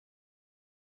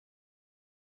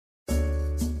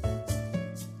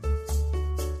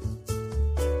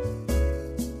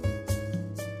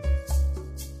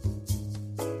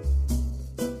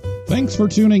Thanks for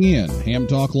tuning in. Ham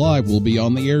Talk Live will be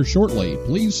on the air shortly.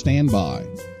 Please stand by.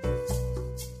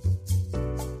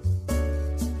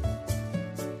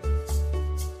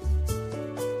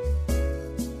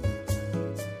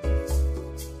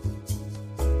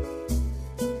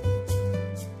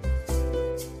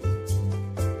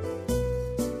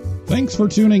 Thanks for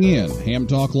tuning in. Ham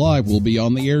Talk Live will be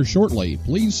on the air shortly.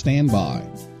 Please stand by.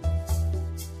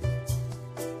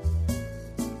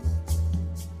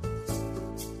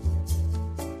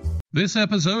 This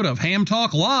episode of Ham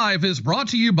Talk Live is brought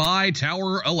to you by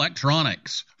Tower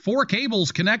Electronics. For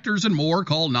cables, connectors, and more,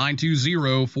 call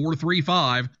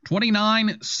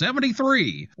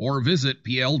 920-435-2973 or visit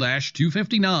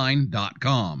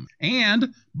pl-259.com.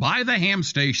 And buy the Ham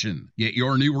Station. Get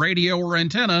your new radio or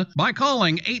antenna by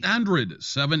calling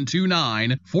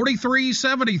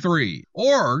 800-729-4373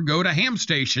 or go to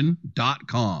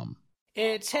hamstation.com.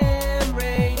 It's Ham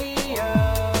Radio.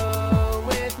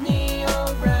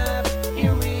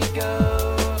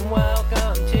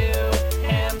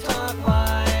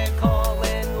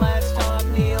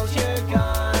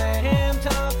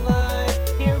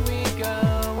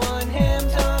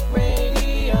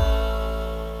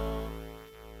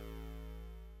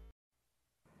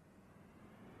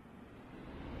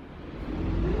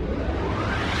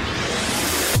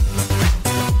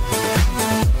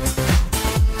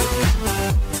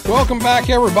 Welcome back,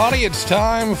 everybody. It's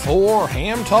time for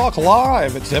Ham Talk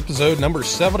Live. It's episode number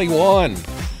 71,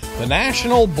 the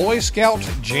National Boy Scout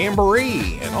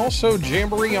Jamboree, and also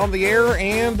Jamboree on the air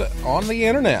and on the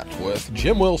internet with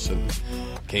Jim Wilson,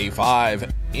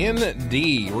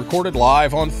 K5ND, recorded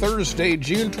live on Thursday,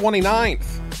 June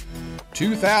 29th,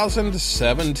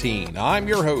 2017. I'm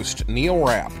your host, Neil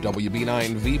Rapp,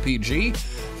 WB9VPG.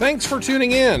 Thanks for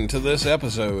tuning in to this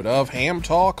episode of Ham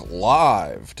Talk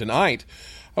Live. Tonight,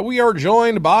 we are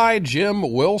joined by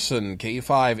Jim Wilson,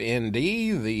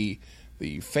 K5ND,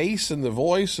 the face and the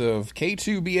voice of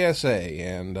K2BSA,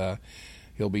 and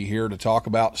he'll be here to talk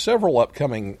about several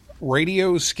upcoming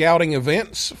radio scouting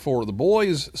events for the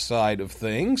boys' side of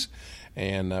things,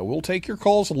 and we'll take your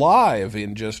calls live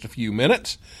in just a few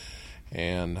minutes.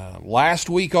 And last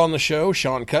week on the show,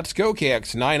 Sean Kutzko,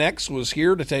 KX9X, was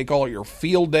here to take all your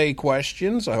field day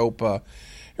questions. I hope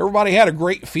everybody had a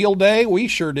great field day. We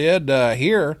sure did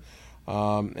here.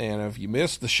 And if you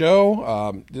missed the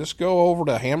show, just go over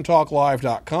to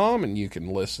hamtalklive.com and you can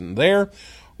listen there.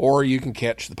 Or you can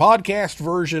catch the podcast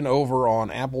version over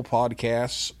on Apple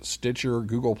Podcasts, Stitcher,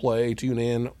 Google Play,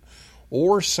 TuneIn,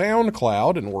 or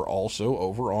SoundCloud. And we're also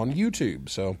over on YouTube.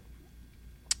 So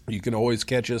you can always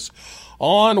catch us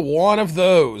on one of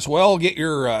those. Well, get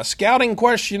your scouting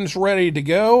questions ready to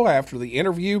go after the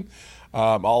interview.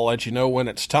 I'll let you know when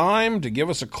it's time to give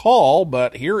us a call,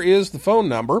 but here is the phone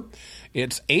number.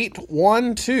 It's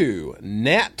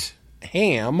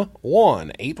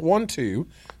 812-NET-HAM-1,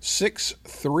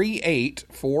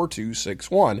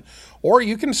 812-638-4261. Or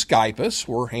you can Skype us.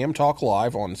 We're Ham Talk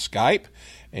Live on Skype.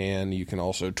 And you can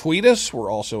also tweet us. We're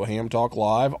also Ham Talk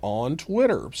Live on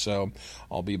Twitter. So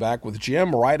I'll be back with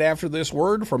Jim right after this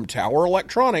word from Tower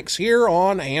Electronics here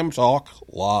on Ham Talk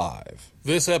Live.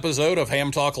 This episode of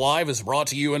Ham Talk Live is brought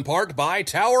to you in part by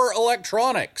Tower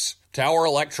Electronics. Tower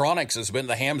Electronics has been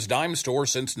the Ham's Dime store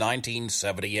since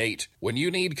 1978. When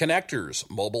you need connectors,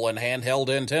 mobile and handheld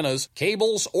antennas,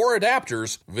 cables, or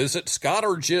adapters, visit Scott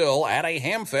or Jill at a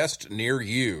Hamfest near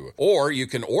you. Or you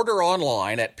can order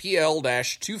online at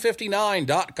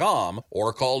pl-259.com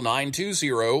or call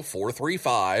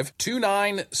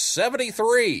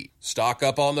 920-435-2973. Stock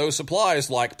up on those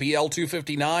supplies like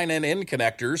PL259 and N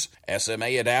connectors, SMA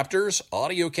adapters,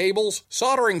 audio cables,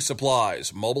 soldering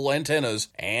supplies, mobile antennas,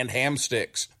 and ham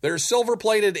sticks. Their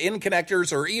silver-plated N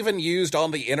connectors are even used on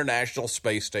the International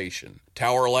Space Station.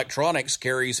 Tower Electronics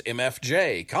carries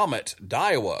MFJ, Comet,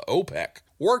 Daiwa, OPEC,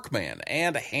 Workman,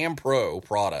 and Ham Pro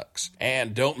products.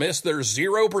 And don't miss their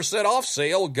 0% off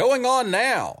sale going on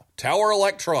now. Tower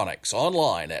Electronics,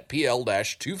 online at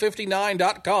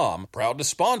pl-259.com, proud to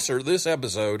sponsor this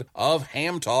episode of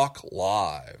Ham Talk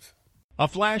Live. A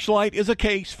flashlight is a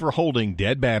case for holding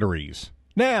dead batteries.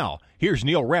 Now, here's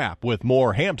Neil Rapp with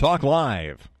more Ham Talk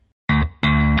Live.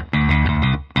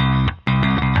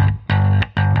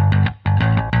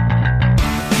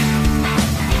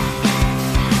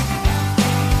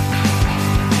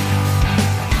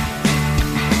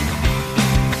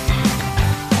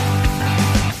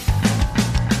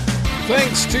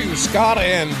 Thanks to Scott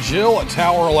and Jill at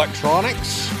Tower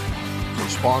Electronics for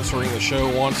sponsoring the show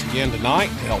once again tonight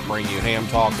to help bring you Ham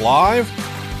Talk Live.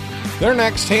 Their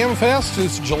next Ham Fest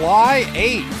is July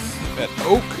 8th at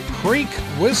Oak Creek,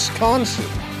 Wisconsin.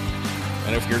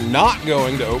 And if you're not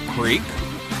going to Oak Creek,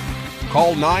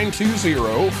 Call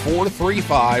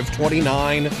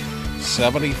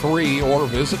 920-435-2973 or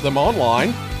visit them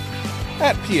online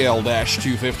at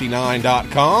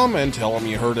pl-259.com and tell them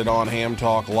you heard it on Ham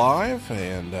Talk Live.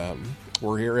 And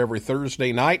we're here every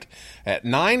Thursday night at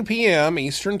 9 p.m.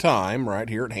 Eastern Time right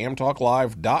here at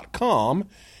hamtalklive.com.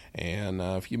 And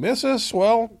if you miss us,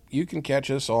 well, you can catch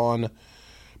us on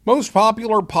most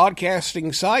popular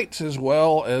podcasting sites as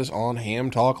well as on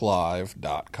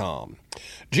hamtalklive.com.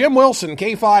 Jim Wilson,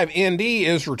 K5ND,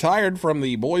 is retired from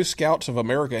the Boy Scouts of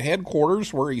America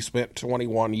headquarters, where he spent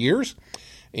 21 years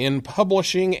in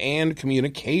publishing and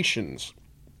communications.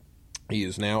 He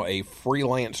is now a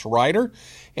freelance writer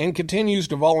and continues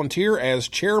to volunteer as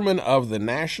chairman of the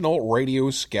National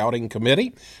Radio Scouting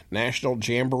Committee, National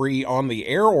Jamboree on the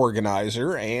Air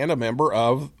organizer, and a member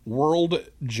of World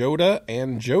JOTA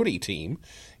and Jody team.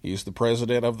 He's the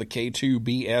president of the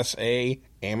K2BSA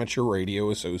Amateur Radio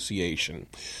Association.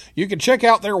 You can check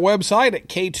out their website at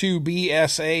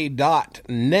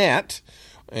k2bsa.net.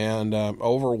 And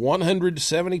over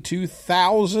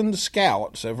 172,000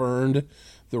 scouts have earned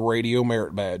the Radio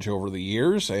Merit Badge over the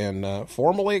years and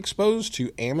formally exposed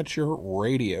to amateur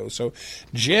radio. So,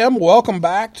 Jim, welcome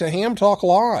back to Ham Talk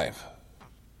Live.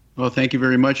 Well, thank you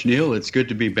very much, Neil. It's good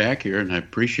to be back here, and I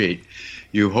appreciate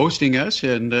you hosting us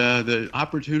and the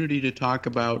opportunity to talk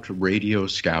about radio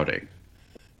scouting.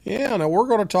 Yeah, now we're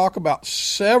going to talk about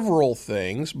several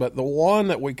things, but the one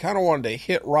that we kind of wanted to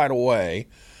hit right away,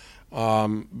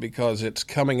 because it's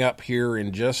coming up here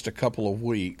in just a couple of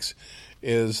weeks,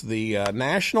 is the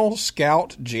National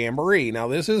Scout Jamboree. Now,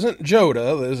 this isn't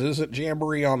JOTA, this isn't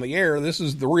Jamboree on the Air, this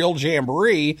is the real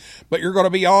Jamboree, but you're going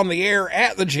to be on the air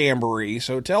at the Jamboree.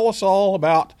 So tell us all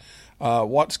about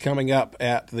what's coming up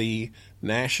at the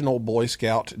National Boy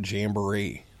Scout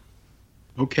Jamboree.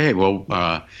 Okay, well,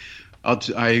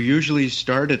 I usually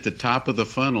start at the top of the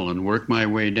funnel and work my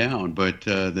way down, but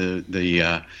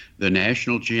the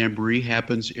National Jamboree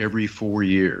happens every 4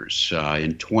 years.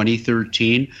 In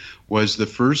 2013 was the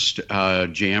first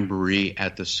Jamboree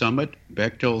at the Summit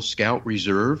Bechtel Scout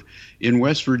Reserve in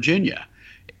West Virginia.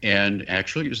 And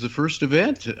actually, it was the first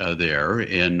event there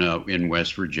in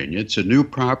West Virginia. It's a new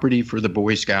property for the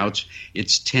Boy Scouts.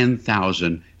 It's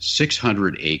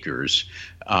 10,600 acres,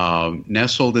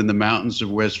 nestled in the mountains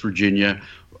of West Virginia,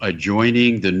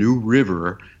 adjoining the New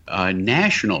River,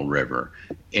 National River.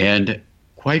 And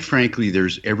quite frankly,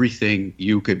 there's everything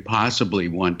you could possibly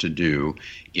want to do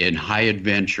in high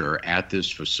adventure at this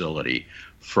facility,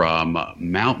 from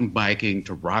mountain biking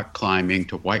to rock climbing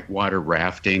to whitewater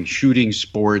rafting, shooting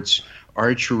sports,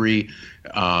 archery,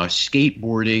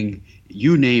 skateboarding,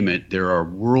 you name it. There are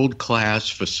world-class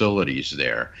facilities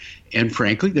there. And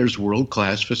frankly, there's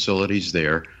world-class facilities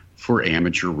there for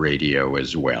amateur radio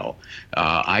as well.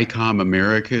 ICOM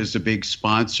America is a big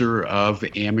sponsor of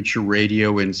amateur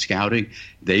radio and scouting.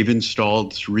 They've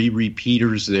installed 3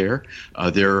 repeaters there.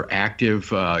 They're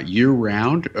active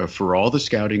year-round for all the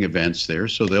scouting events there,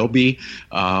 so they'll be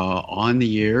on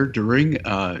the air during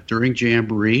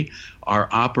Jamboree. Our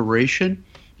operation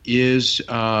is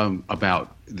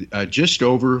about just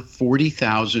over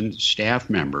 40,000 staff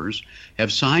members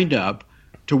have signed up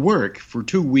to work for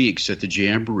 2 weeks at the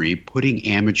Jamboree, putting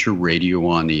amateur radio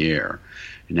on the air.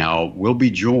 Now, we'll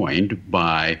be joined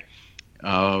by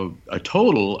a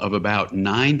total of about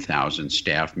 9,000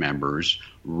 staff members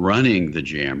running the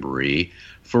Jamboree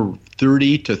for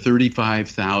 30 to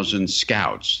 35,000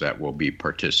 scouts that will be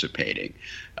participating.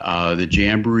 The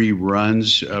Jamboree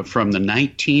runs from the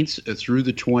 19th through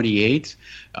the 28th.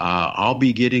 I'll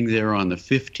be getting there on the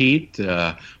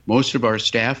 15th. Most of our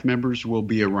staff members will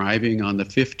be arriving on the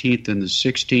 15th and the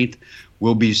 16th.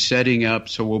 We'll be setting up,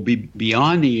 so we'll be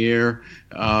on the air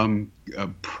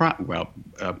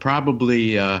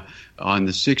probably on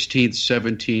the 16th,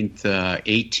 17th,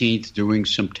 18th, doing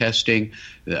some testing.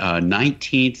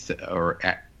 19th,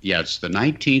 it's the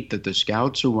 19th that the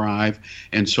scouts arrive,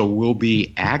 and so we'll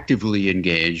be actively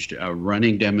engaged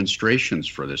running demonstrations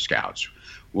for the scouts.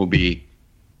 We'll be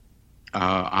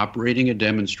operating a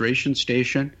demonstration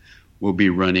station. We'll be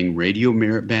running radio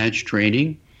merit badge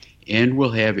training, and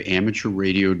we'll have amateur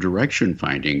radio direction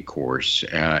finding course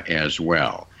as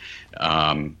well.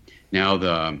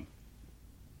 Now,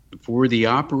 for the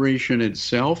operation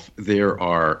itself, there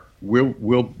are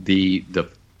the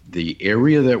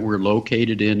area that we're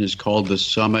located in is called the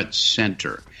Summit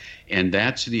Center, and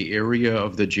that's the area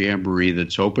of the Jamboree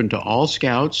that's open to all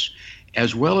scouts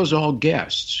as well as all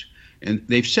guests. And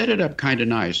they've set it up kind of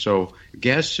nice, so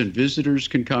guests and visitors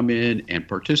can come in and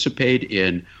participate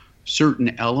in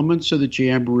certain elements of the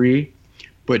Jamboree,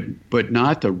 but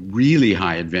not the really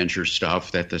high adventure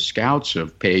stuff that the Scouts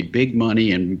have paid big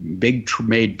money and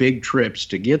made big trips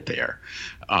to get there.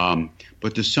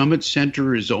 But the Summit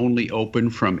Center is only open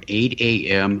from 8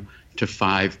 a.m. to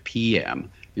 5 p.m.,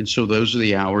 and so those are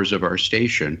the hours of our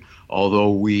station,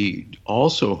 although we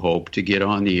also hope to get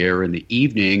on the air in the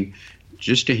evening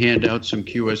just to hand out some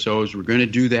QSOs. We're going to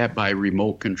do that by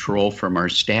remote control from our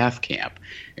staff camp,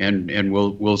 and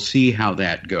we'll see how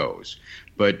that goes.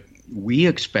 But we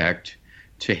expect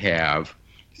to have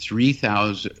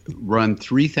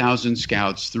 3,000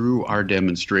 Scouts through our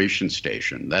demonstration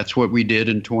station. That's what we did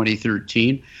in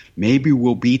 2013. Maybe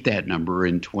we'll beat that number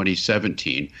in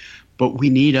 2017. But we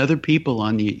need other people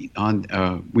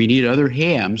we need other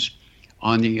hams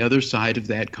on the other side of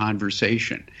that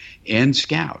conversation, and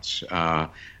Scouts. An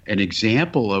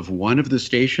example of one of the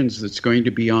stations that's going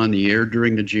to be on the air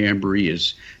during the Jamboree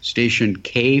is station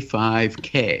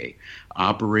K5K,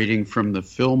 operating from the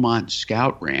Philmont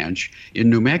Scout Ranch in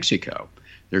New Mexico.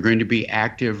 They're going to be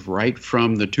active right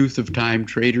from the Tooth of Time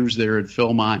traders there at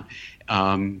Philmont,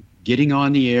 getting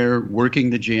on the air,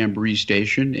 working the Jamboree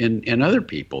station, and other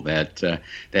people that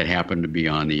happen to be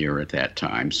on the air at that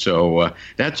time. So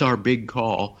that's our big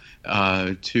call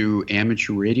to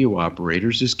amateur radio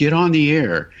operators, is get on the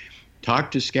air,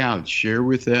 talk to Scouts, share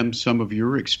with them some of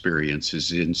your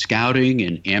experiences in scouting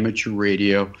and amateur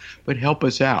radio, but help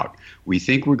us out. We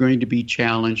think we're going to be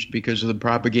challenged because of the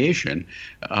propagation,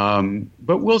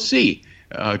 but we'll see.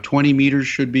 20 meters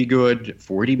should be good,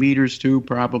 40 meters too,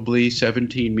 probably,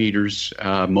 17 meters.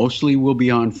 Mostly will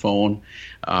be on phone.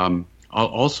 I'll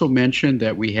also mention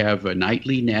that we have a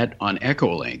nightly net on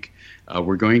Echolink.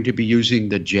 We're going to be using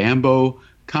the Jambo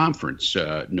conference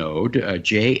node,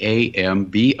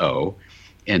 JAMBO,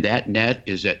 and that net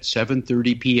is at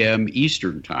 7:30 p.m.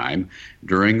 Eastern Time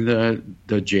during the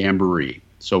Jamboree.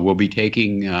 So we'll be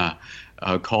taking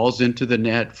calls into the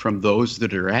net from those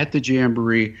that are at the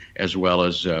Jamboree, as well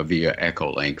as via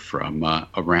Echolink from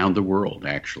around the world,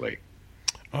 actually.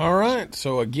 All right.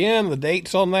 So, again, the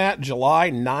dates on that,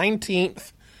 July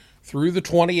 19th through the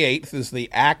 28th is the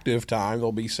active time.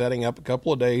 They'll be setting up a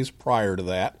couple of days prior to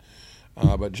that.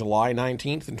 But July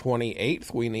 19th and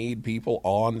 28th, we need people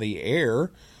on the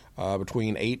air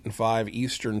between 8 and 5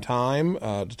 Eastern Time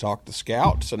to talk to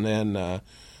Scouts, and then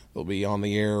they'll be on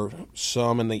the air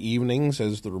some in the evenings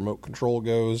as the remote control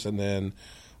goes, and then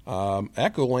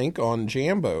Echolink on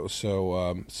Jambo,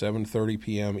 so 7:30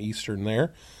 p.m. Eastern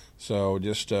there. So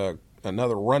just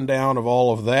another rundown of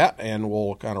all of that, and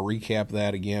we'll kind of recap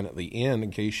that again at the end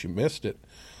in case you missed it.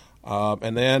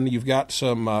 And then you've got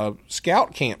some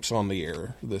scout camps on the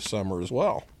air this summer as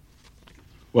well.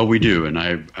 Well, we do, and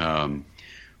I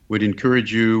would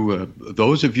encourage you,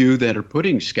 those of you that are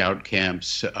putting scout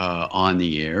camps on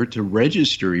the air, to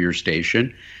register your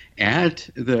station at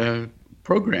the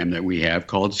program that we have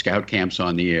called Scout Camps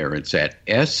on the Air. It's at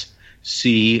scota.us,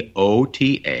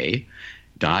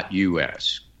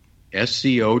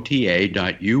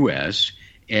 scota.us,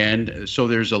 and so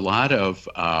there's a lot of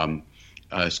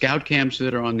scout camps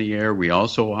that are on the air. We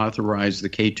also authorize the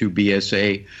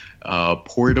K2BSA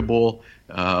portable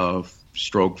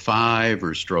stroke 5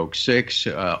 or stroke 6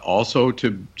 also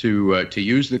to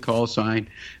use the call sign.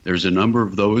 There's a number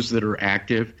of those that are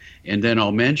active. And then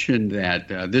I'll mention that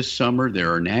this summer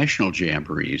there are national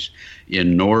jamborees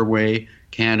in Norway,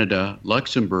 Canada,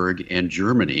 Luxembourg, and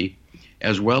Germany,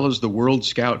 as well as the World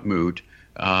Scout Moot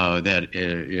that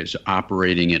is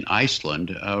operating in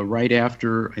Iceland right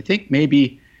after, I think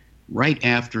maybe right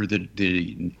after the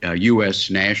U.S.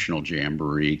 National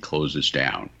Jamboree closes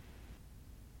down.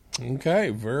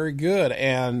 Okay, very good.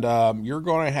 And you're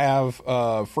going to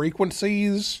have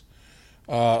frequencies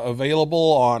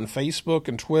available on Facebook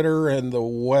and Twitter and the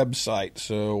website.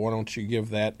 So why don't you give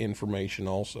that information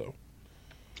also?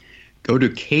 Go to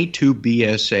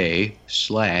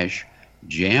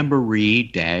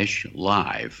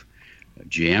K2BSA/Jamboree-Live,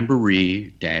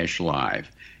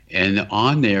 Jamboree-Live. And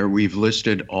on there, we've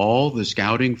listed all the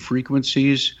scouting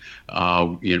frequencies,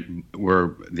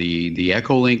 where the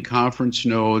Echolink conference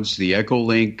nodes, the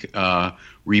Echolink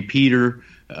repeater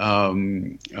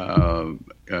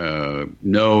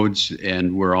nodes,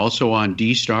 and we're also on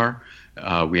D-Star.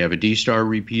 We have a D-Star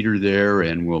repeater there,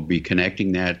 and we'll be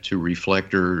connecting that to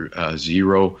reflector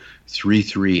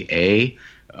 033A.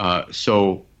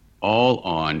 So all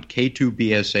on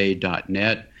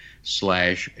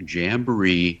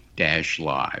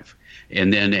K2BSA.net/Jamboree-Live.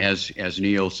 And then, as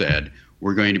Neil said,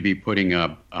 we're going to be putting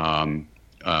up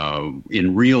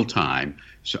in real time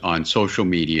on social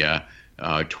media,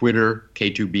 Twitter,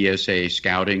 K2BSA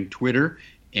Scouting Twitter,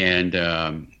 and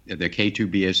the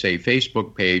K2BSA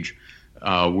Facebook page,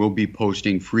 we'll be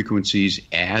posting frequencies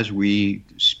as we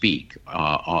speak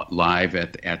live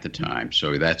at the time.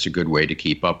 So that's a good way to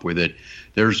keep up with it.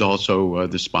 There's also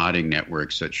the spotting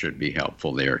networks that should be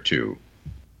helpful there, too.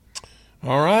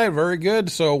 All right, very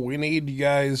good. So we need you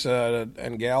guys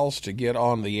and gals to get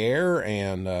on the air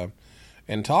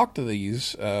and talk to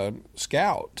these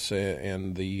scouts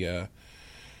and the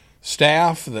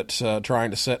staff that's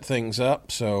trying to set things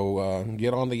up. So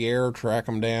get on the air, track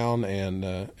them down,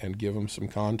 and give them some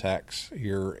contacts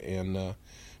here in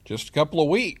just a couple of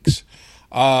weeks.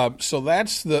 So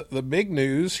that's the big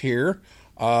news here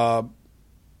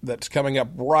that's coming up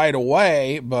right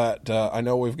away. But I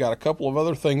know we've got a couple of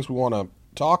other things we want to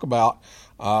talk about.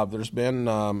 There's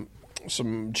been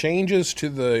some changes to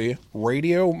the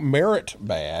Radio Merit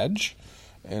Badge.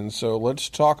 And so let's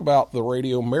talk about the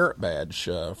Radio Merit Badge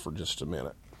for just a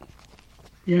minute.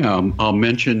 Yeah, I'll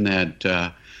mention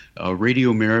that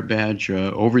Radio Merit Badge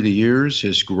over the years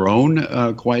has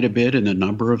grown quite a bit in the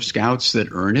number of scouts that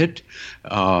earn it.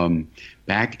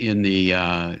 Back in the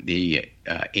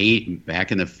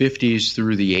 50s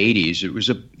through the 80s, it was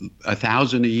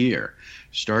 1,000 a year.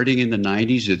 Starting in the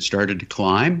 90s, it started to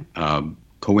climb.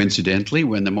 Coincidentally,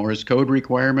 when the Morse code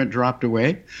requirement dropped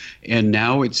away, and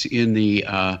now it's in the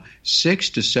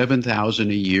 6,000 to 7,000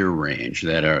 a year range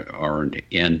that are earned.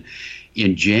 In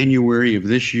January of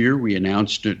this year, we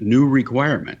announced new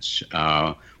requirements.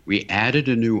 We added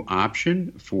a new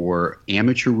option for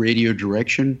amateur radio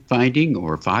direction finding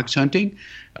or fox hunting.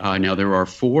 Now there are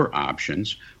 4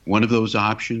 options. One of those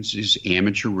options is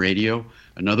amateur radio.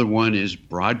 Another one is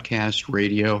broadcast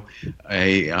radio.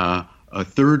 A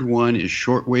third one is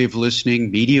shortwave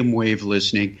listening, medium wave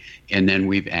listening, and then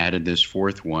we've added this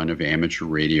 4th one of amateur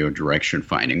radio direction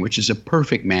finding, which is a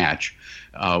perfect match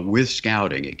with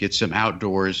scouting. It gets them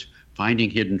outdoors, finding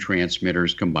hidden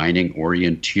transmitters, combining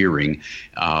orienteering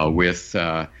with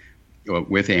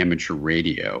amateur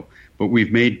radio. But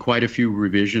we've made quite a few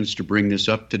revisions to bring this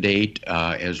up to date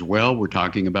as well. We're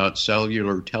talking about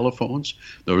cellular telephones.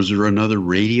 Those are another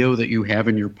radio that you have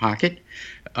in your pocket.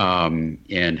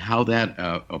 And how that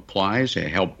applies to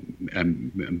help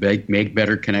make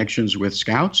better connections with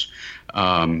scouts.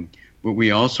 But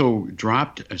we also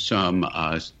dropped some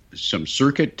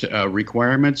circuit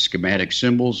requirements, schematic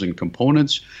symbols and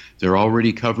components. They're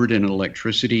already covered in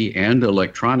electricity and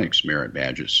electronics merit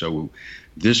badges. So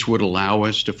this would allow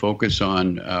us to focus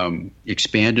on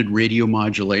expanded radio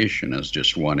modulation as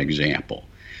just one example.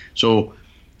 So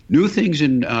new things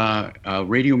in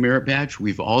Radio Merit Badge.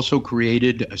 We've also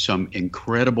created some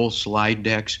incredible slide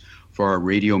decks for our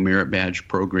Radio Merit Badge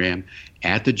program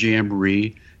at the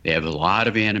Jamboree. They have a lot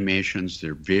of animations.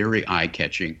 They're very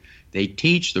eye-catching. They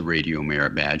teach the Radio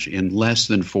Merit Badge in less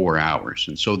than 4 hours.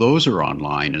 And so those are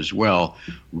online as well,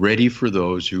 ready for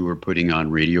those who are putting on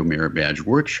Radio Merit Badge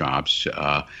workshops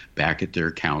back at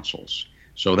their councils.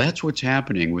 So that's what's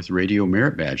happening with Radio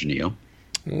Merit Badge, Neil.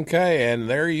 Okay, and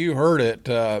there you heard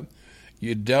it.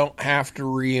 You don't have to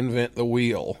reinvent the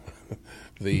wheel.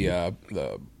 The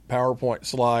PowerPoint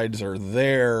slides are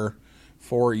there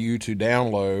for you to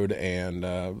download, and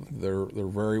they're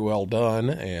very well done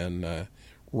and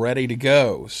ready to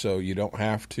go. So you don't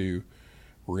have to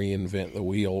reinvent the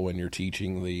wheel when you're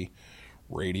teaching the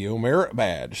Radio Merit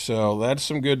Badge. So that's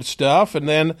some good stuff. And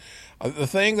then the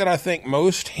thing that I think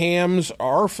most hams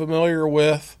are familiar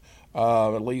with,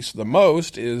 at least the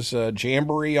most, is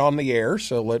Jamboree on the Air.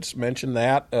 So let's mention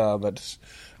that. That's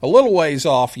a little ways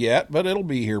off yet, but it'll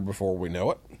be here before we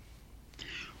know it.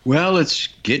 Well, it's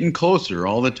getting closer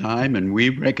all the time, and we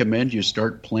recommend you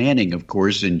start planning, of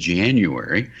course, in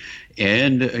January.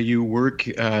 And you work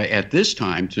at this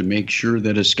time to make sure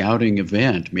that a scouting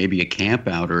event, maybe a camp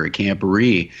out or a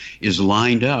camporee, is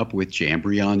lined up with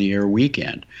Jamboree on the Air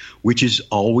weekend, which is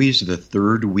always the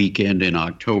 3rd weekend in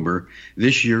October.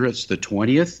 This year it's the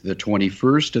 20th, the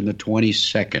 21st, and the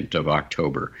 22nd of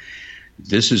October.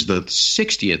 This is the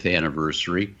 60th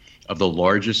anniversary of the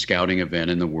largest scouting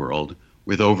event in the world,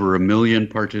 with over 1 million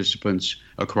participants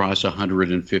across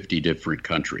 150 different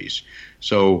countries.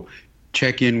 So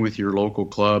check in with your local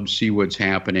club, see what's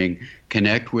happening,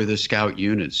 connect with a scout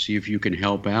unit, see if you can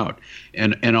help out.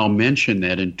 And I'll mention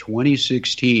that in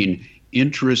 2016,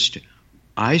 interest,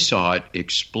 I saw it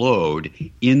explode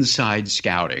inside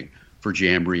scouting for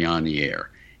Jamboree on the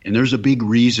Air. And there's a big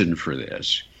reason for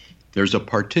this. There's a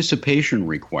participation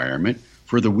requirement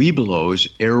for the Webelos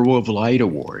Arrow of Light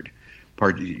Award.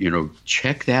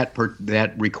 Check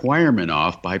that requirement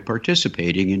off by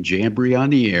participating in Jamboree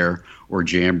on the Air or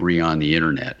Jamboree on the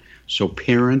Internet. So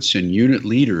parents and unit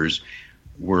leaders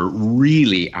were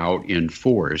really out in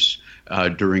force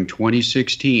during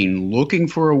 2016, looking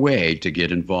for a way to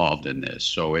get involved in this.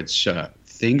 So it's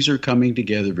things are coming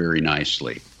together very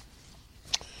nicely.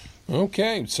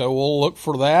 Okay, so we'll look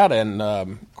for that, and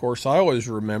of course I always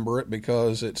remember it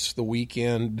because it's the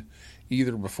weekend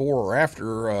either before or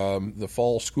after the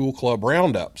fall school club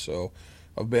roundup. So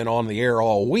I've been on the air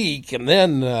all week, and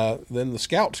then the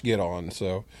Scouts get on.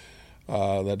 So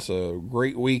that's a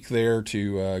great week there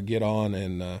to get on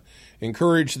and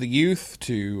encourage the youth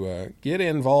to get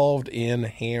involved in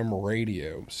ham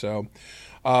radio. So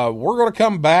we're going to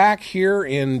come back here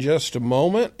in just a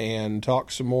moment and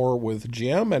talk some more with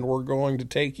Jim, and we're going to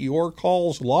take your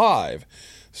calls live.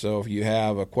 So if you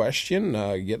have a question,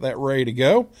 get that ready to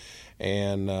go,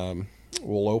 and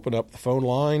we'll open up the phone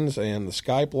lines and the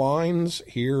Skype lines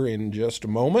here in just a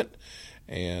moment,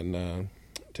 and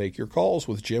take your calls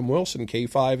with Jim Wilson,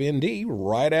 K5ND,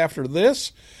 right after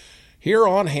this, here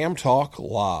on Ham Talk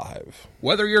Live.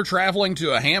 Whether you're traveling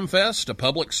to a ham fest, a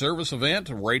public service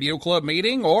event, a radio club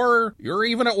meeting, or you're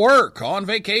even at work, on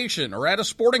vacation, or at a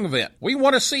sporting event, we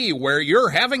want to see where you're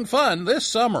having fun this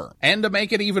summer. And to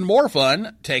make it even more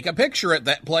fun, take a picture at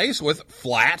that place with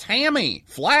Flat Hammy.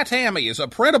 Flat Hammy is a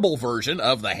printable version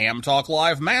of the Ham Talk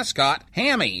Live mascot,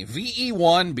 Hammy,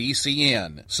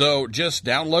 VE1BCN. So just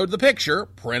download the picture,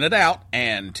 print it out,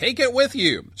 and take it with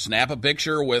you. Snap a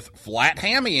picture with Flat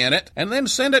Hammy in it, and then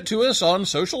send it to us on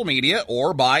social media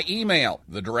or by email.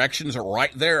 The directions are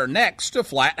right there next to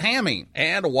Flat Hammy.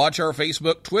 And watch our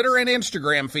Facebook, Twitter, and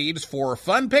Instagram feeds for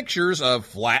fun pictures of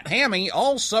Flat Hammy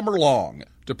all summer long.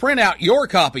 To print out your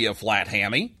copy of Flat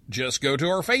Hammy, just go to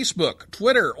our Facebook,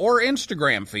 Twitter, or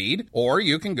Instagram feed, or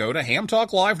you can go to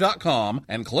hamtalklive.com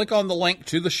and click on the link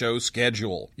to the show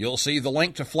schedule. You'll see the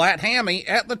link to Flat Hammy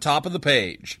at the top of the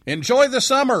page. Enjoy the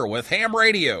summer with Ham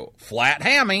Radio, Flat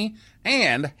Hammy,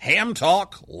 and Ham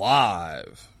Talk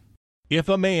Live. If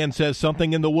a man says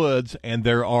something in the woods and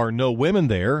there are no women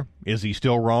there, is he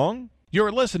still wrong?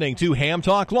 You're listening to Ham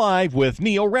Talk Live with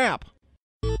Neil Rapp.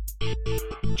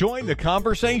 Join the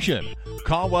conversation.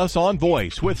 Call us on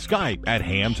voice with Skype at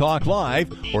Ham Talk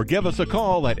Live, or give us a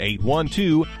call at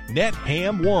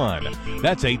 812-NET-HAM1.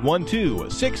 That's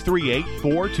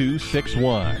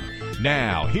 812-638-4261.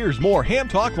 Now, here's more Ham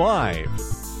Talk Live.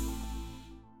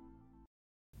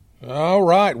 All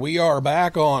right, we are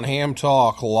back on Ham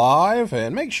Talk Live,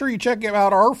 and make sure you check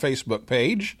out our Facebook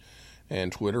page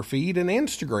and Twitter feed and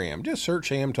Instagram. Just search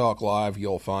Ham Talk Live,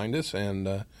 you'll find us, and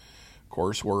of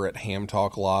course we're at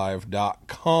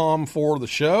hamtalklive.com for the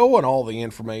show, and all the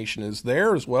information is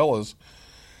there, as well as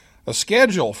a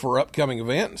schedule for upcoming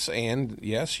events. And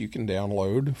yes, you can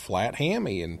download Flat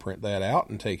Hammy and print that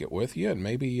out and take it with you, and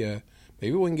maybe we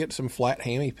can get some Flat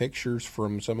Hammy pictures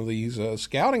from some of these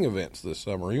scouting events this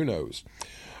summer. Who knows?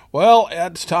 Well,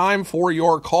 it's time for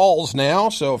your calls now.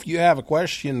 So if you have a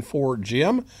question for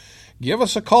Jim, give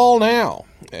us a call now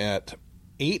at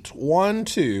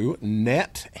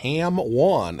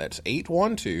 812-NET-HAM1. That's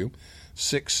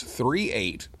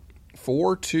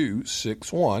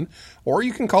 812-638-4261. Or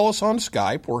you can call us on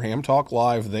Skype. We're Ham Talk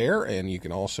Live there, and you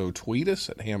can also tweet us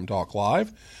at Ham Talk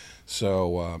Live.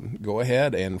 So go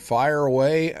ahead and fire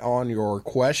away on your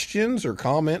questions or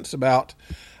comments about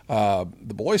the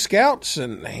Boy Scouts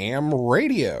and ham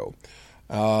radio.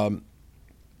 Jim,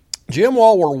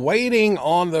 while we're waiting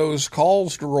on those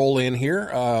calls to roll in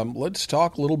here, let's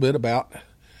talk a little bit about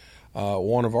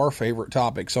one of our favorite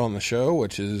topics on the show,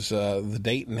 which is the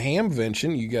Dayton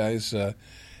Hamvention. You guys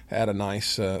had a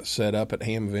nice setup at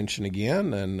Hamvention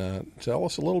again, and tell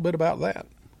us a little bit about that.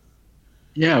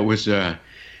 Yeah,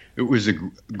 it was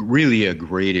really a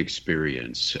great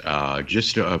experience.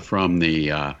 Just from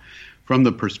the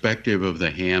perspective of the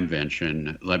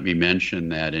Hamvention, let me mention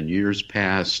that in years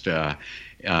past,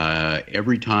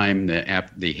 every time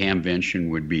the Hamvention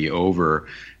would be over,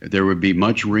 there would be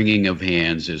much wringing of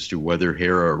hands as to whether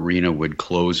Hara Arena would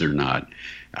close or not.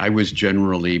 I was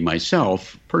generally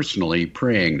myself personally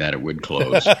praying that it would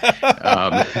close.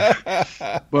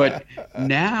 But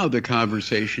now the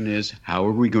conversation is, how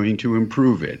are we going to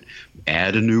improve it?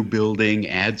 Add a new building,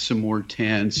 add some more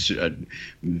tents,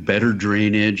 better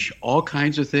drainage, all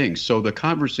kinds of things. So the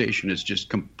conversation is just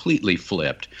completely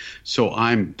flipped. So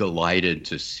I'm delighted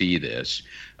to see this.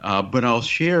 But I'll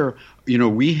share,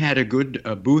 we had a good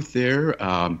booth there.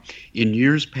 In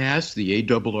years past, the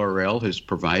ARRL has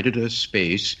provided us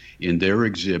space in their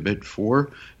exhibit for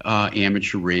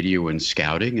amateur radio and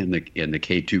scouting in the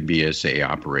K2BSA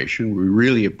operation. We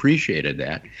really appreciated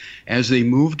that. As they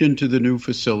moved into the new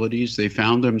facilities, they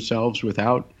found themselves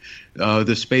without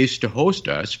the space to host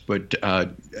us, but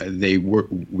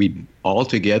we all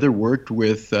together worked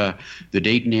with the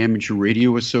Dayton Amateur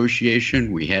Radio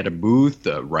Association. We had a booth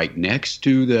right next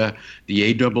to the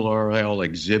ARRL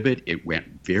exhibit. It went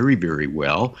very, very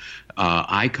well.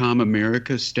 ICOM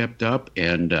America stepped up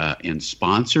and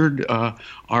sponsored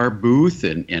our booth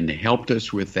and helped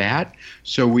us with that.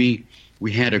 So we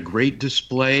had a great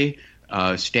display.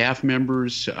 Staff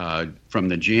members from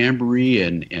the Jamboree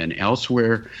and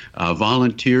elsewhere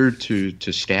volunteered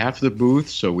to staff the booth,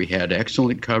 so we had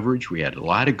excellent coverage. We had a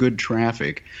lot of good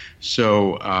traffic,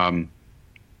 so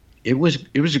it was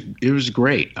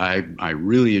great. I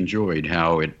really enjoyed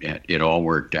how it all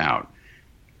worked out.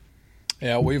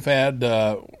 Yeah, we've had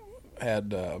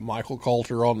Michael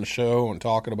Coulter on the show and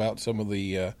talking about some of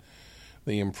the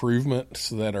improvements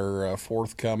that are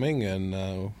forthcoming,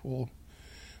 and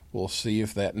we'll see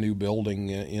if that new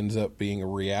building ends up being a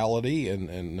reality, and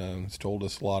it's told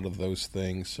us a lot of those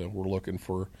things. So we're looking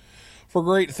for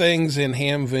great things in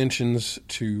Hamventions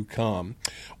to come.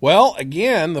 Well,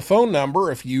 again, the phone number,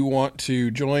 if you want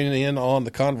to join in on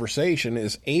the conversation,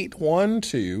 is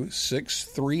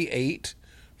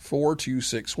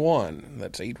 812-638-4261.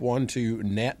 That's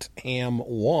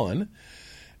 812-NET-HAM1.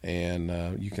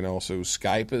 And you can also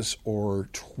Skype us or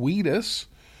tweet us.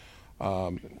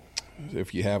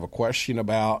 If you have a question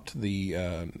about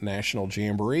the National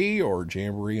Jamboree or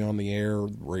Jamboree on the Air,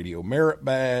 Radio Merit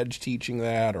Badge, teaching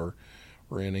that, or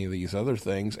any of these other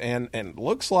things. And it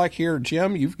looks like here,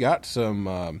 Jim, you've got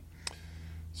some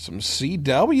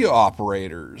CW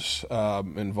operators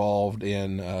involved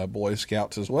in Boy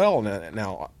Scouts as well.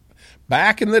 Now,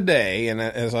 back in the day, and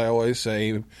as I always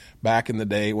say, back in the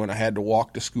day when I had to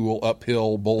walk to school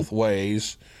uphill both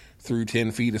ways through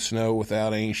 10 feet of snow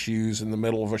without any shoes in the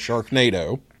middle of a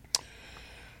Sharknado.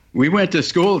 We went to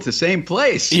school at the same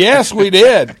place. Yes, we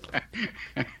did.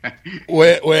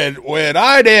 When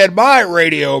I did my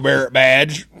Radio Merit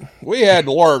Badge, we had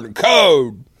to learn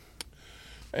code.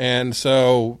 And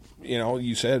so,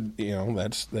 you said,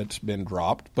 that's been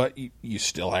dropped, but you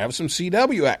still have some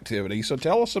CW activity. So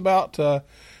tell us about the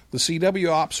CW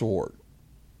Ops Award.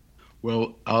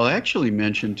 Well, I'll actually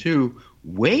mention, too,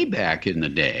 way back in the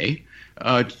day,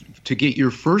 to get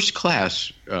your first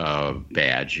class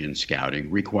badge in scouting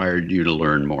required you to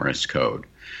learn Morse code.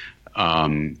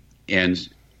 And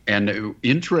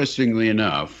interestingly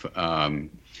enough, for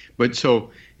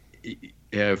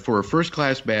a first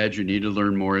class badge, you need to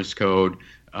learn Morse code.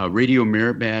 Radio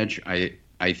Merit Badge, I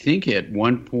think at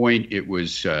one point it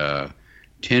was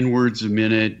 10 words a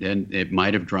minute, and it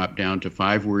might have dropped down to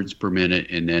 5 words per minute,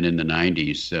 and then in the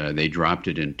 90s they dropped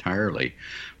it entirely.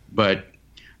 But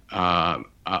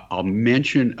I'll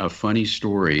mention a funny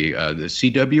story. The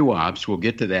CW Ops, we'll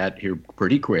get to that here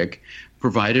pretty quick,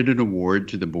 provided an award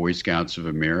to the Boy Scouts of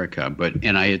America.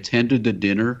 And I attended the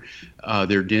dinner,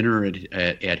 their dinner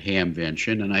at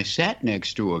Hamvention, and I sat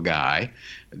next to a guy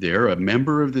there, a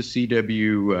member of the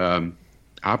CW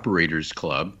Operators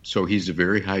Club, so he's a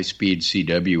very high-speed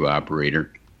CW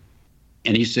operator.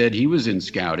 And he said he was in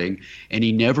scouting, and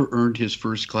he never earned his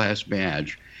first-class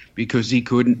badge because he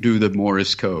couldn't do the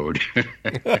Morse code.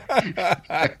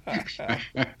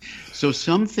 So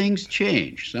some things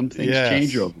change. Some things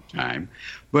change over time.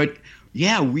 But,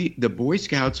 yeah, the Boy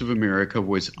Scouts of America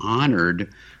was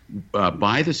honored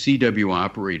by the CW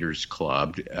Operators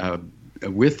Club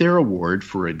with their award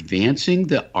for advancing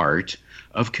the art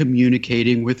of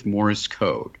communicating with Morse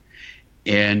code.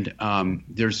 And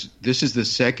this is the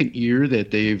second year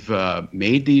that they've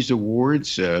made these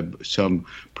awards. Some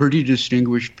pretty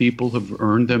distinguished people have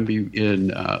earned them. In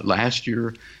last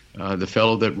year, the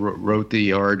fellow that wrote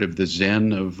The Art of the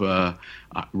Zen of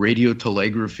Radio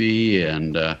Telegraphy,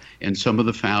 and some of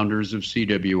the founders of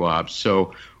CW Ops.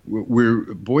 So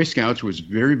Boy Scouts was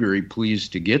very, very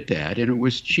pleased to get that, and it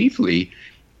was chiefly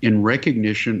in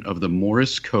recognition of the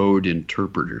Morse code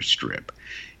interpreter strip.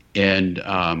 And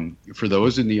for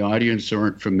those in the audience who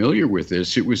aren't familiar with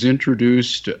this, it was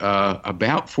introduced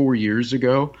about 4 years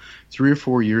ago, 3 or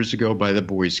 4 years ago, by the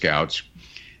Boy Scouts.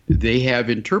 They have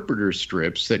interpreter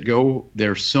strips that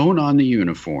they're sewn on the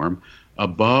uniform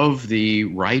above the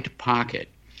right pocket.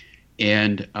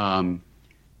 And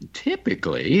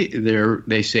typically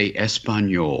they say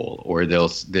Espanol, or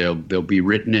they'll be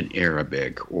written in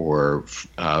Arabic or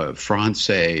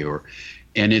Francais,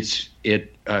 and a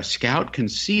scout can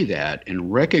see that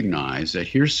and recognize that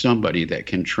here's somebody that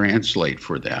can translate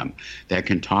for them, that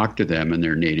can talk to them in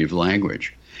their native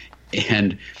language.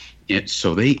 And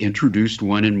so they introduced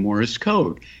one in Morse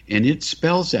code, and it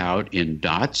spells out in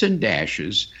dots and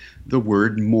dashes the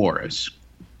word Morse.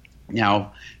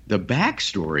 Now, the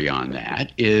backstory on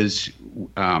that is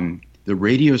the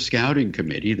Radio Scouting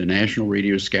Committee, the National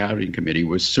Radio Scouting Committee,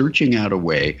 was searching out a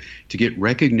way to get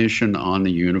recognition on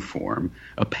the uniform,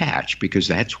 a patch, because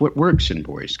that's what works in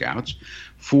Boy Scouts,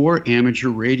 for amateur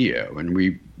radio.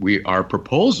 And our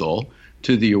proposal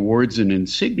to the Awards and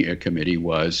Insignia Committee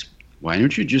was, why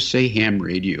don't you just say ham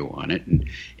radio on it,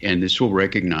 and this will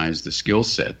recognize the skill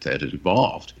set that is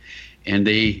involved. And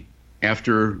they,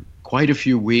 after quite a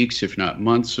few weeks, if not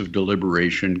months of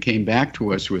deliberation, came back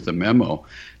to us with a memo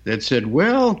that said,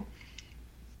 well,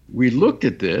 we looked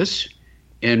at this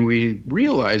and we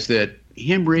realized that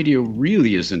ham radio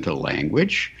really isn't a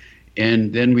language.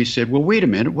 And then we said, well, wait a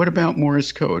minute, what about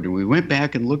Morse code? And we went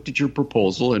back and looked at your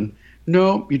proposal, and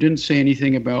no, you didn't say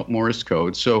anything about Morse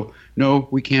code, so no,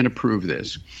 we can't approve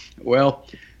this. Well,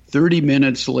 30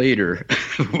 minutes later,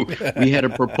 we had a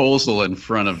proposal in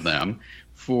front of them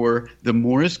for the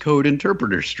Morse code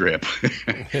interpreter strip.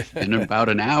 And about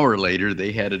an hour later,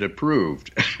 they had it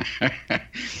approved.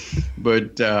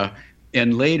 But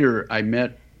and later, I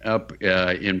met up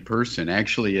in person.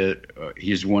 Actually,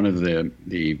 he's one of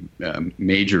the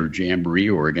major Jamboree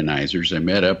organizers. I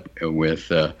met up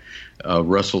with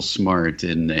Russell Smart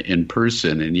in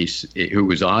person, and who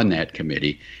was on that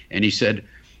committee. And he said,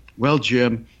 well,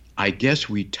 Jim, I guess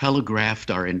we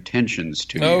telegraphed our intentions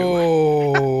to you.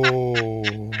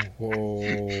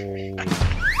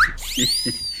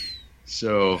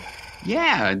 So,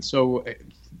 yeah, and so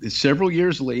several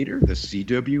years later, the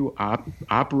CW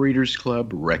Operators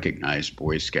Club recognized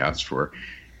Boy Scouts for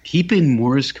keeping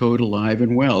Morse code alive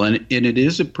and well. And it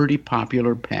is a pretty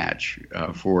popular patch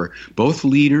for both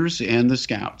leaders and the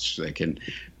Scouts. They can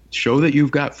show that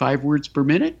you've got 5 words per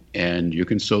minute, and you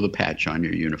can sew the patch on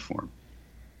your uniform.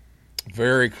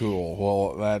 Very cool.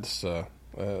 Well, that's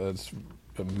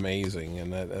amazing,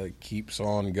 and that keeps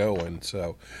on going.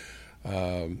 So,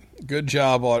 good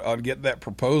job on getting that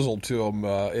proposal to them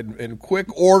in quick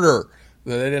order.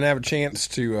 That they didn't have a chance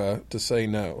to say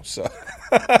no. So,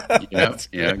 yeah,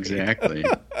 exactly.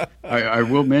 I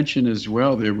will mention as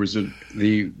well.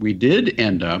 We did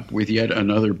end up with yet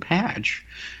another patch.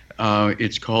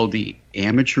 It's called the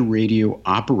Amateur Radio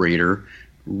Operator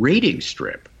Rating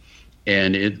Strip.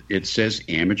 And it says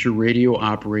amateur radio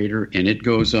operator, and it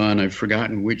goes on, I've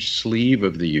forgotten which sleeve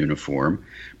of the uniform,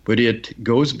 but it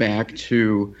goes back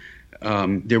to,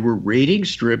 there were rating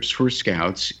strips for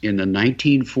Scouts in the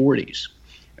 1940s.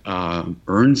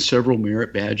 Earned several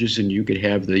merit badges, and you could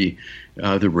have the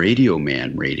Radio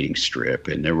Man rating strip,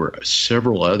 and there were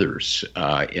several others.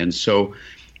 And so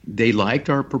they liked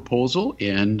our proposal,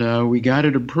 and we got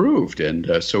it approved.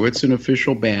 And so it's an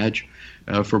official badge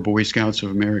for Boy Scouts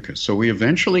of America. So we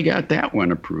eventually got that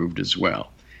one approved as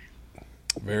well.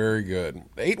 Very good.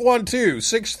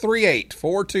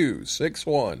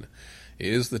 812-638-4261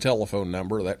 is the telephone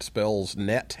number. That spells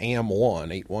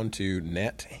NETHAM1,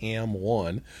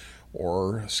 812-NETHAM1.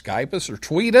 Or Skype us or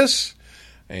tweet us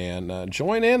and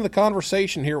join in the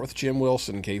conversation here with Jim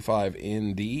Wilson,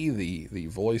 K5ND, the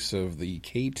voice of the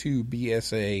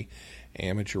K2BSA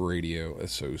Amateur Radio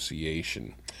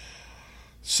Association.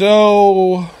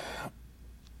 So,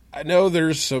 I know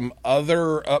there's some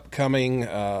other upcoming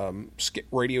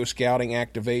radio scouting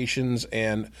activations,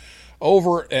 and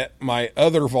over at my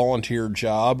other volunteer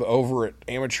job, over at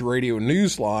Amateur Radio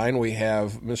Newsline, we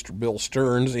have Mr. Bill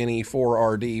Stearns,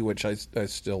 NE4RD, which I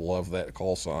still love that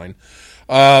call sign.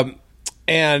 And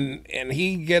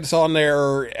he gets on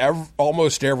there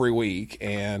almost every week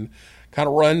and kind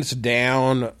of runs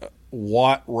down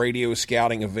what radio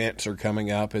scouting events are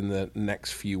coming up in the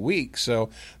next few weeks. So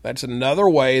that's another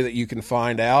way that you can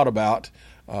find out about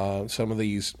some of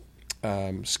these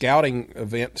scouting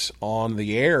events on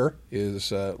the air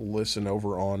is listen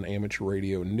over on Amateur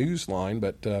Radio Newsline.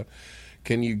 But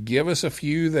can you give us a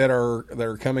few that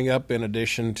are coming up in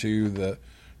addition to the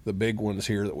big ones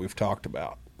here that we've talked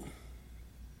about?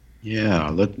 Yeah,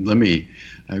 let me.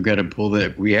 I've got to pull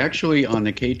that. We actually, on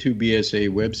the K2BSA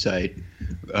website,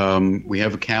 we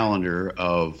have a calendar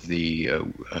of we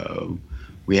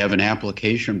have an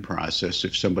application process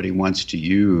if somebody wants to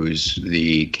use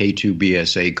the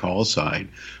K2BSA call sign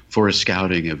for a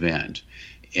scouting event.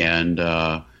 And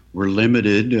we're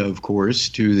limited, of course,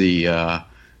 to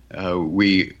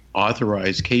we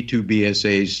authorize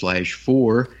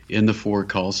K2BSA/4 in the 4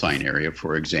 call sign area,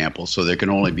 for example, so there can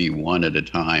only be one at a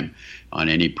time on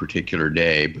any particular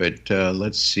day. But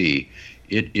let's see.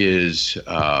 It is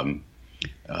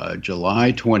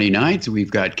July 29th. We've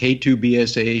got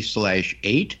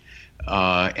K2BSA/8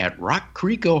 at Rock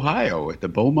Creek, Ohio, at the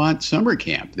Beaumont Summer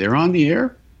Camp. They're on the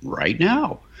air right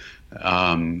now.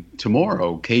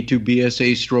 Tomorrow,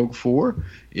 K2BSA Stroke 4,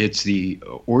 it's the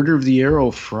Order of the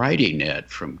Arrow Friday Net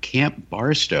from Camp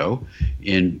Barstow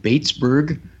in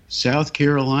Batesburg, South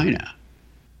Carolina.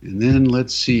 And then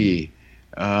let's see,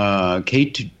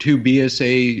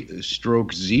 K2BSA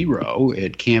Stroke 0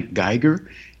 at Camp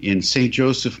Geiger in St.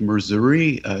 Joseph,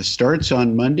 Missouri, starts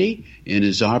on Monday and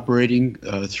is operating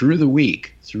through the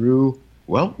week, through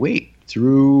 2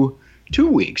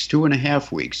 weeks,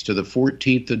 2.5 weeks, to the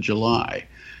 14th of July.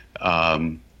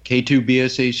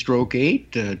 K2BSA Stroke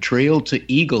 8, Trail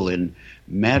to Eagle in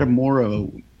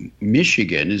Matamora,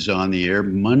 Michigan, is on the air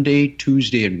Monday,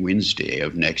 Tuesday, and Wednesday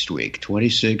of next week,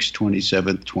 26th,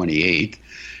 27th, 28th.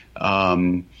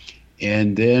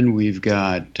 And then we've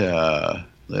got,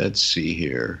 let's see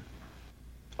here.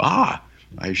 I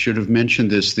should have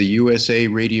mentioned this. The USA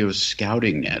Radio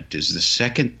Scouting Net is the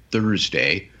second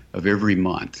Thursday of every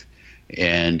month,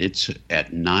 and it's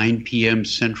at 9 p.m.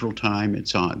 Central Time.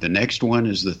 It's on. The next one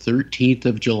is the 13th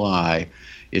of July.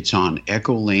 It's on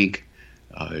Echolink,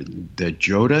 the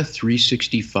JOTA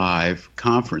 365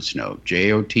 conference node,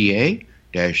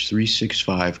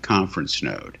 JOTA-365 conference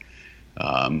node.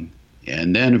 And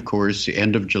then, of course, the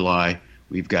end of July,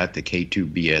 we've got the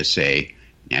K2BSA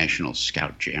National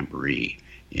Scout Jamboree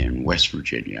in West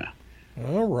Virginia.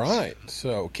 All right.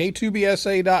 So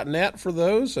K2BSA.net for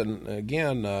those. And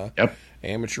again, Yep.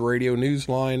 Amateur Radio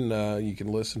Newsline, you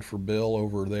can listen for Bill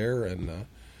over there and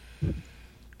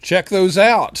check those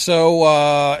out.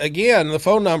 So, again, the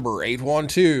phone number,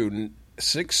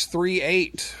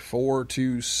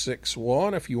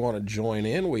 812-638-4261. If you want to join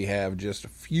in, we have just a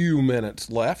few minutes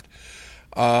left.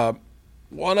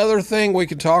 One other thing we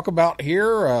could talk about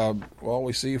here, while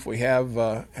we see if we have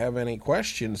any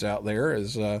questions out there,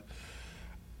 is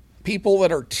people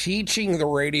that are teaching the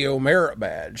Radio Merit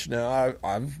Badge. Now,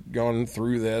 I've gone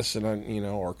through this, and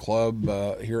our club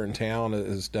here in town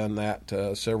has done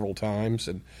that several times,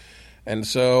 and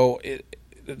so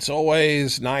it's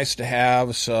always nice to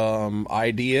have some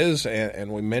ideas.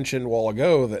 And we mentioned a while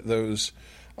ago that those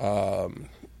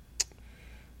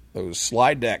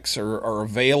slide decks are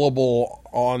available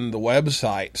on the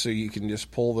website, so you can just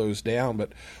pull those down.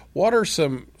 But what are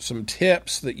some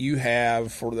tips that you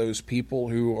have for those people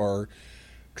who are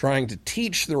trying to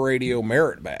teach the Radio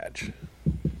Merit Badge?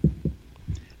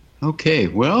 Okay,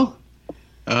 well,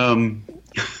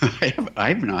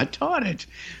 I've not taught it.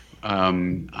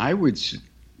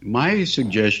 My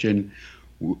suggestion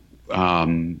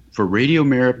for Radio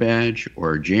Merit Badge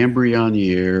or Jamboree on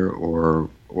the Air or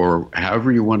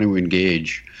however you want to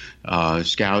engage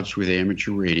scouts with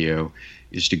amateur radio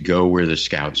is to go where the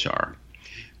scouts are.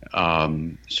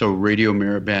 So Radio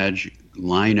Merit Badge,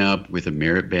 line up with a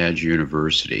Merit Badge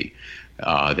university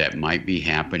that might be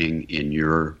happening in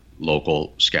your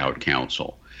local scout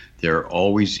council. They're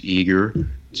always eager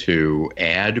to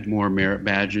add more merit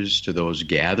badges to those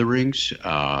gatherings.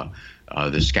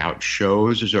 The scout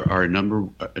shows are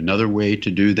another way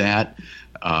to do that.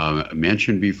 I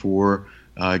mentioned before,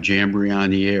 Jamboree on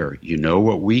the Air. You know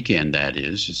what weekend that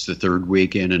is. It's the third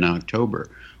weekend in October.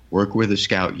 Work with a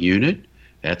scout unit.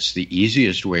 That's the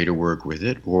easiest way to work with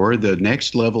it. Or the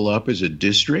next level up is a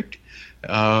district,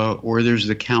 or there's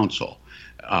the council.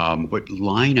 But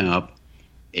line up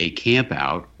a camp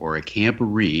out or a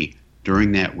camporee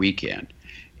during that weekend.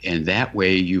 And that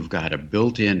way you've got a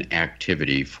built-in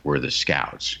activity for the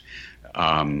scouts.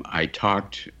 I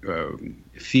talked,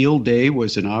 Field Day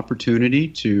was an opportunity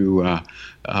to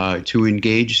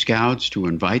engage scouts, to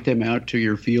invite them out to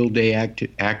your Field Day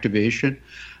activation.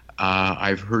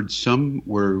 I've heard some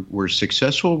were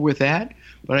successful with that,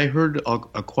 but I heard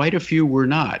quite a few were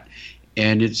not.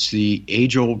 And it's the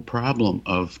age-old problem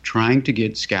of trying to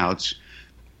get scouts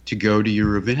to go to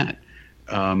your event.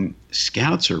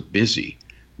 Scouts are busy.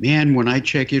 Man, when I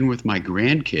check in with my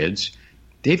grandkids,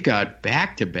 they've got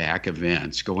back-to-back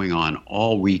events going on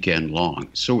all weekend long.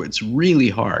 So it's really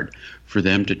hard for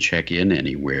them to check in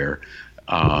anywhere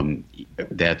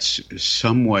that's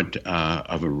somewhat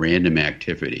of a random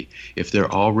activity. If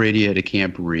they're already at a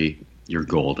camporee, you're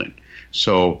golden.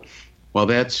 So, well,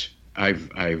 that's I've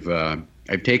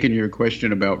taken your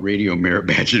question about Radio Merit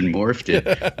Badge and morphed it,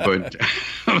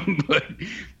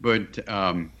 but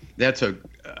that's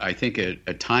I think a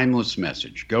timeless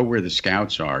message. Go where the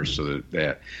scouts are, so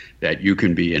that you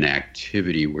can be an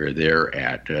activity where they're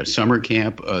at. Summer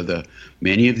camp,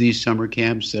 many of these summer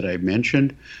camps that I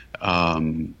mentioned,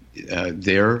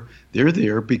 they're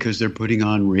there because they're putting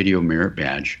on Radio Merit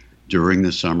Badge during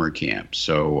the summer camp.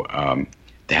 So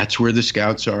that's where the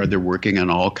scouts are. They're working on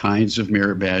all kinds of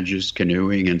merit badges,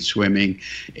 canoeing and swimming,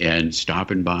 and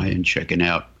stopping by and checking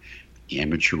out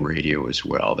amateur radio as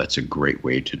well. That's a great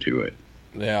way to do it.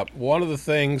 Yeah, one of the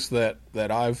things that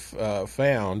I've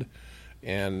found,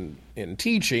 and in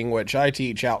teaching, which I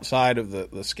teach outside of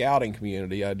the scouting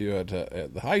community, I do it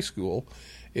at the high school,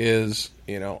 is,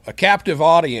 a captive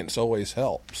audience always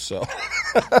helps. So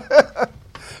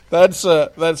that's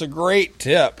a great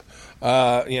tip.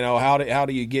 How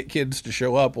do you get kids to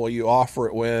show up? Well, you offer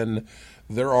it when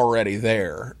they're already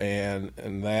there, and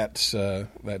that's a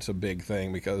big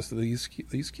thing, because these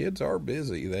kids are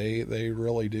busy. They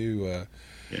really do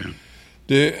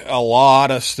do a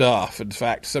lot of stuff. In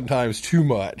fact, sometimes too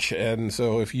much. And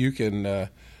so if you can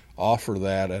offer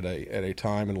that at a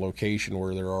time and location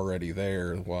where they're already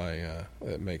there, why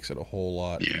it makes it a whole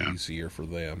lot easier for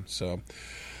them. So,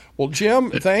 well,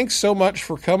 Jim, thanks so much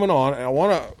for coming on. And I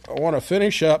want to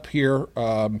finish up here.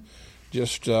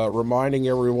 Just reminding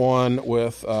everyone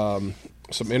with some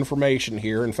information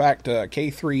here. In fact,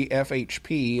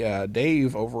 K3FHP,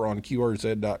 Dave over on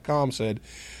QRZ.com said,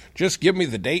 just give me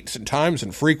the dates and times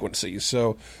and frequencies.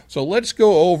 So let's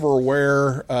go over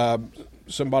where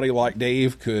somebody like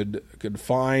Dave could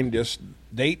find just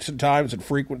dates and times and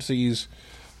frequencies.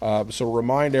 So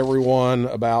remind everyone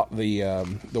about the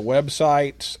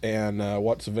websites and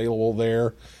what's available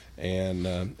there, and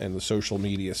the social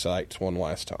media sites one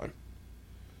last time.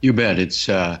 You bet. It's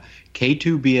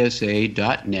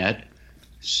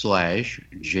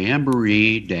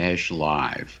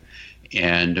k2bsa.net/jamboree-live.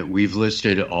 And we've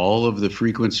listed all of the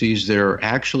frequencies. There are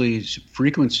actually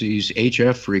frequencies,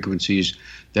 HF frequencies,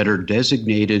 that are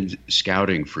designated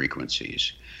scouting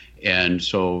frequencies. And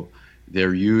so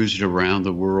they're used around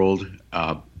the world,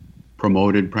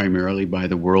 promoted primarily by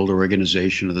the World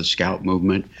Organization of the Scout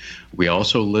Movement. We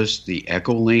also list the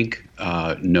Echolink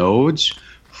nodes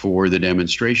for the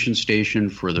demonstration station,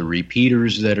 for the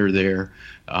repeaters that are there,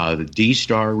 the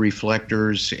D-Star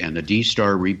reflectors and the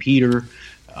D-Star repeater.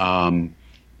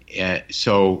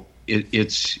 So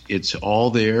it's all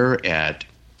there at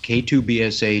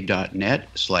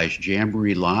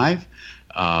k2bsa.net/jamboree-live,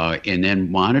 and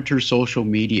then monitor social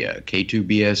media,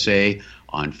 K2BSA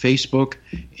on Facebook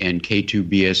and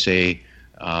K2BSA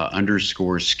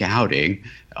 _scouting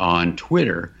on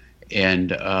Twitter,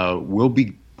 and we'll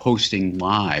be posting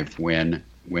live when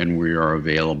we are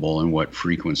available and what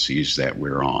frequencies that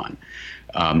we're on.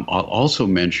 I'll also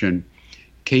mention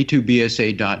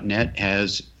K2BSA.net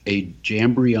has a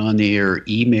Jamboree on the Air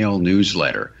email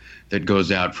newsletter that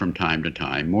goes out from time to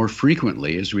time, more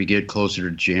frequently as we get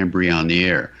closer to Jamboree on the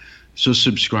Air. So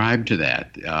subscribe to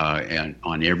that. And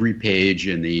on every page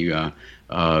in the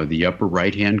upper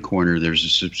right-hand corner, there's a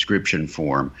subscription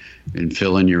form. And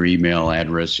fill in your email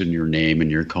address and your name and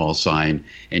your call sign,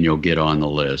 and you'll get on the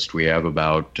list. We have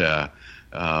about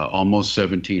almost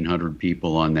 1,700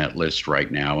 people on that list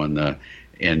right now, and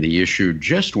the issue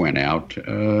just went out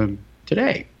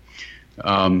today.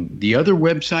 The other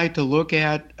website to look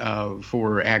at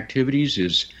for activities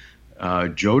is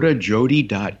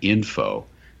jotijodi.info,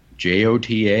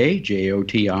 JOTI.info.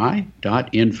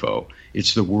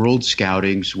 It's the World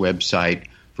Scouting's website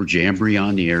for Jamboree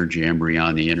on the Air, Jamboree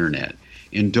on the Internet.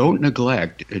 And don't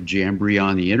neglect a Jamboree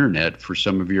on the Internet for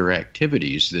some of your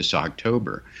activities this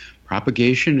October.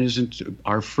 Propagation isn't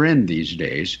our friend these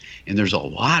days, and there's a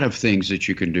lot of things that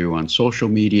you can do on social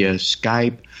media,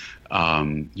 Skype,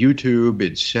 YouTube,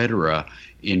 etc.,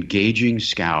 engaging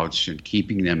scouts and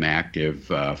keeping them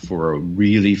active for a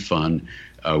really fun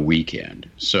weekend.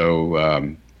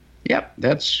 So,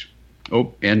 that's...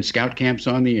 Oh, and Scout Camps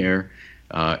on the Air,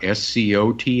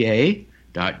 scota.us,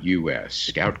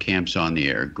 Scout Camps on the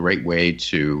Air. Great way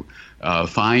to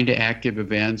find active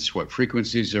events, what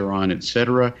frequencies they're on,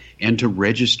 etc., and to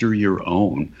register your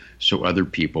own so other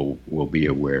people will be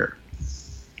aware.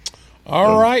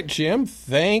 All right, Jim,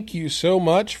 thank you so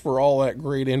much for all that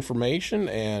great information,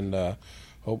 and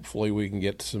hopefully we can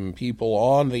get some people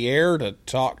on the air to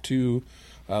talk to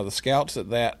the scouts at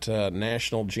that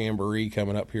National Jamboree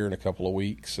coming up here in a couple of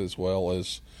weeks, as well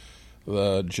as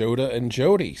the Joda and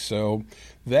Jody. So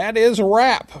that is a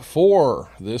wrap for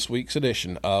this week's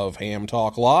edition of Ham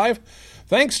Talk Live.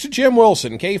 Thanks to Jim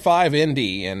Wilson,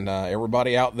 K5ND, and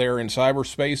everybody out there in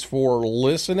cyberspace for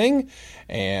listening.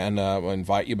 And I'll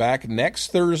invite you back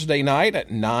next Thursday night at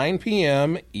 9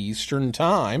 p.m. Eastern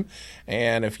Time.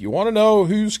 And if you want to know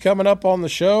who's coming up on the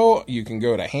show, you can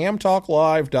go to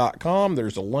hamtalklive.com.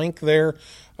 There's a link there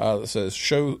that says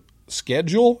show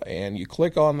schedule, and you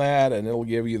click on that, and it'll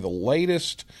give you the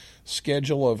latest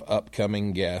schedule of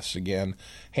upcoming guests. Again,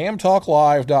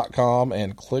 hamtalklive.com,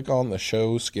 and click on the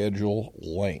show schedule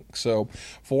link. So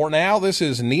for now, this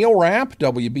is Neil Rapp,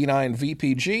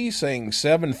 WB9VPG, saying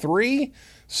 7-3,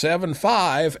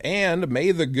 888-866-7875, and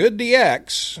may the good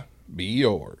DX be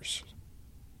yours.